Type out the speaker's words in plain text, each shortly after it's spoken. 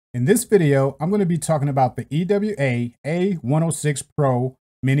In this video, I'm going to be talking about the EWA A106 Pro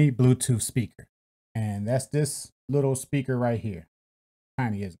mini Bluetooth speaker. And that's this little speaker right here.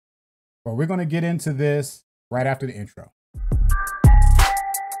 Tiny, isn't it? But we're going to get into this right after the intro.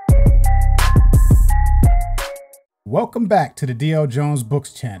 Welcome back to the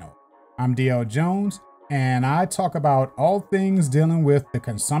DLJonesBooks channel. I'm DL Jones, and I talk about all things dealing with the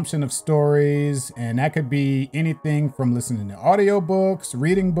consumption of stories, and that could be anything from listening to audiobooks,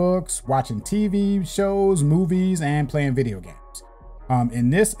 reading books, watching TV shows, movies, and playing video games. In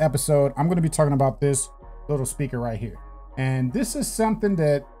this episode, I'm going to be talking about this little speaker right here. And this is something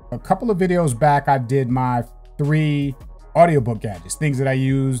that a couple of videos back, I did my 3 audiobook gadgets, things that I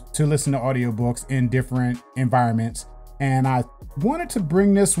use to listen to audiobooks in different environments. And I wanted to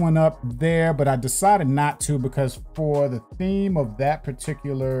bring this one up there, but I decided not to because for the theme of that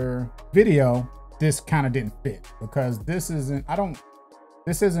particular video, this kind of didn't fit because this isn't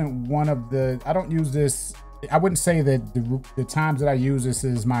one of the, I don't use this. I wouldn't say that the times that I use this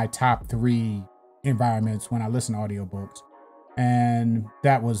is my top 3 environments when I listen to audiobooks. And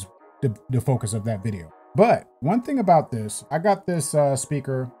that was the focus of that video. But one thing about this, I got this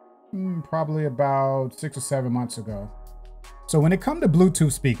speaker probably about 6 or 7 months ago. So when it comes to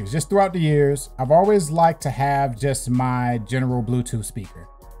Bluetooth speakers, just throughout the years, I've always liked to have just my general Bluetooth speaker.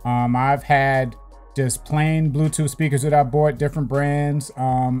 I've had just plain Bluetooth speakers that I bought, different brands.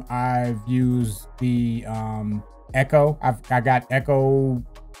 I've used the Echo. I got Echo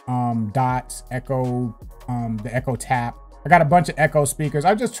Dots, Echo, the Echo Tap. I got a bunch of Echo speakers.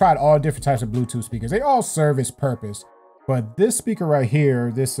 I just tried all different types of Bluetooth speakers. They all serve its purpose. But this speaker right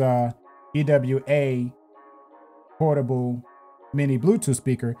here, this EWA portable mini Bluetooth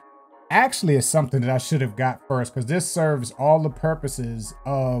speaker, actually is something that I should have got first because this serves all the purposes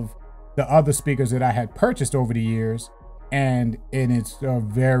of the other speakers that I had purchased over the years, and it's a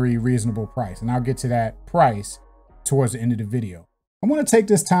very reasonable price. And I'll get to that price towards the end of the video. I want to take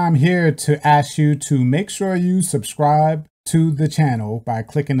this time here to ask you to make sure you subscribe to the channel by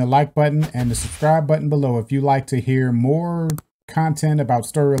clicking the like button and the subscribe button below if you like to hear more content about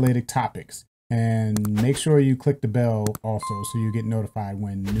story related topics. And make sure you click the bell also so you get notified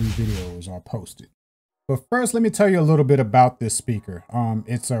when new videos are posted. But first, let me tell you a little bit about this speaker.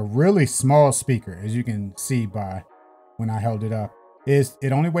 It's a really small speaker, as you can see by when I held it up.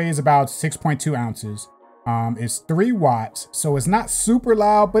 It only weighs about 6.2 ounces. It's 3 watts, so it's not super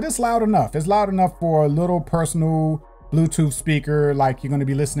loud, but it's loud enough. It's loud enough for a little personal Bluetooth speaker, like you're going to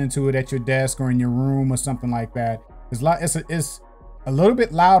be listening to it at your desk or in your room or something like that. It's a little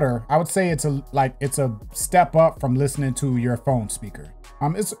bit louder. I would say it's a step up from listening to your phone speaker.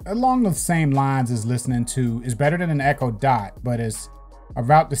 It's along the same lines as listening to, it's better than an Echo Dot, but it's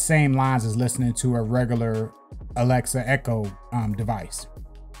about the same lines as listening to a regular Alexa Echo device.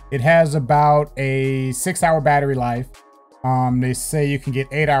 It has about a 6-hour battery life. They say you can get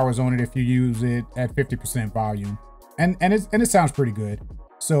 8 hours on it if you use it at 50% volume. And it sounds pretty good.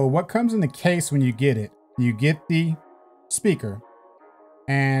 So what comes in the case when you get it, you get the speaker.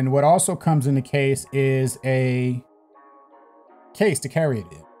 And what also comes in the case is a case to carry it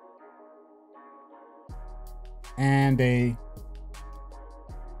in. And a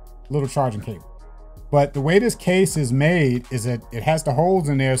little charging cable. But the way this case is made is that it has the holes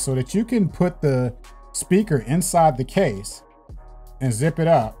in there so that you can put the speaker inside the case and zip it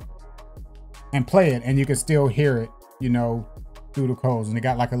up and play it, and you can still hear it, you know, through the holes. And it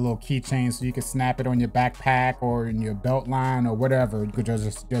got like a little keychain so you can snap it on your backpack or in your belt line or whatever. You could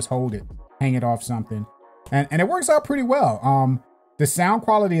just hold it, hang it off something. And it works out pretty well. The sound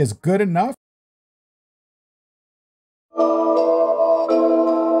quality is good enough.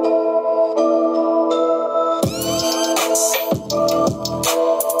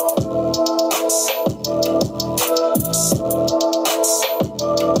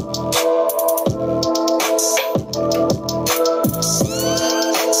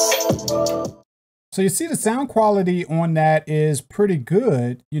 So you see the sound quality on that is pretty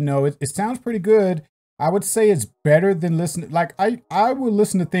good. You know, it sounds pretty good. I would say it's better than listening. Like I will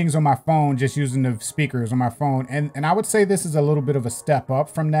listen to things on my phone just using the speakers on my phone. And I would say this is a little bit of a step up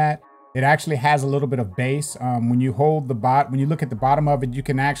from that. It actually has a little bit of bass. When you look at the bottom of it, you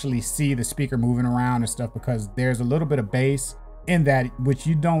can actually see the speaker moving around and stuff because there's a little bit of bass in that, which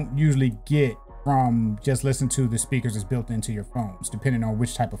you don't usually get from just listening to the speakers that's built into your phones, depending on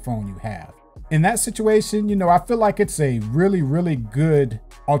which type of phone you have. In that situation, you know, I feel like it's a really, really good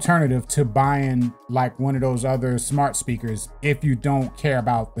alternative to buying like one of those other smart speakers if you don't care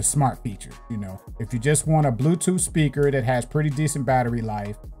about the smart feature. You know, if you just want a Bluetooth speaker that has pretty decent battery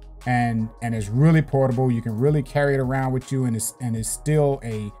life and it's really portable. You can really carry it around with you, and it's still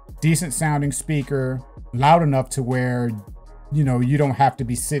a decent sounding speaker, loud enough to where, you know, you don't have to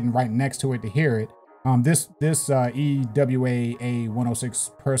be sitting right next to it to hear it. This EWA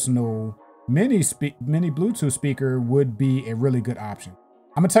A106 personal mini Bluetooth speaker would be a really good option.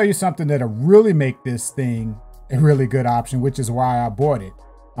 I'm gonna tell you something that'll really make this thing a really good option, which is why I bought it.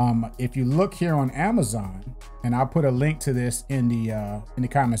 If you look here on Amazon, and I'll put a link to this in the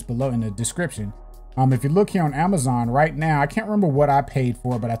comments below in the description. If you look here on Amazon right now, I can't remember what I paid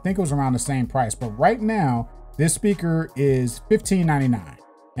for, but I think it was around the same price. But right now, this speaker is $15.99,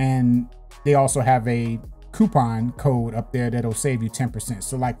 and they also have a coupon code up there that'll save you 10%.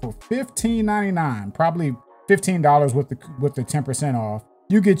 So like for $15.99, probably $15 with the 10% off,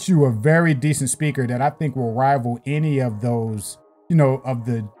 you get you a very decent speaker that I think will rival any of those, you know, of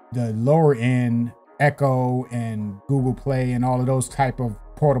the lower end Echo and Google Play and all of those type of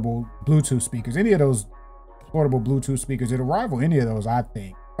portable Bluetooth speakers. Any of those portable Bluetooth speakers, it'll rival any of those, I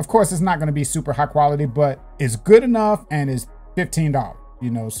think. Of course, it's not going to be super high quality, but it's good enough and it's $15,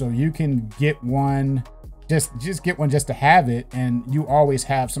 you know, so you can get one, just get one just to have it, and you always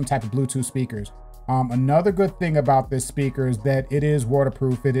have some type of Bluetooth speakers. Another good thing about this speaker is that it is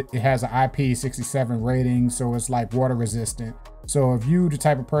waterproof. It has an IP67 rating, so it's like water resistant. So if you the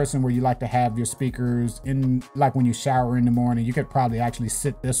type of person where you like to have your speakers in, like when you shower in the morning, you could probably actually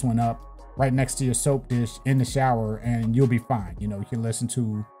sit this one up right next to your soap dish in the shower and you'll be fine. You know, you can listen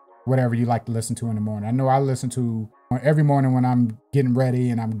to whatever you like to listen to in the morning. I know I listen to every morning when I'm getting ready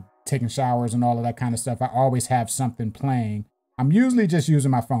and I'm taking showers and all of that kind of stuff. I always have something playing. I'm usually just using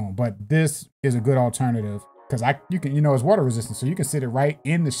my phone, but this is a good alternative because you can, you know, it's water resistant, so you can sit it right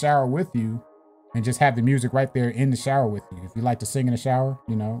in the shower with you and just have the music right there in the shower with you. If you like to sing in the shower,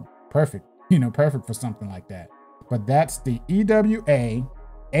 you know, perfect, you know, perfect for something like that. But that's the EWA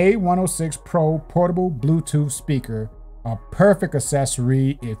A106 Pro portable Bluetooth speaker, a perfect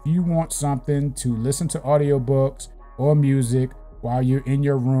accessory if you want something to listen to audiobooks or music while you're in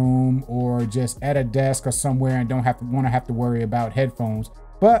your room or just at a desk or somewhere and don't have to worry about headphones,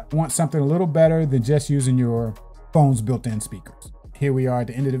 but want something a little better than just using your phone's built-in speakers. Here we are at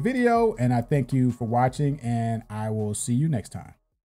the end of the video, and I thank you for watching, and I will see you next time.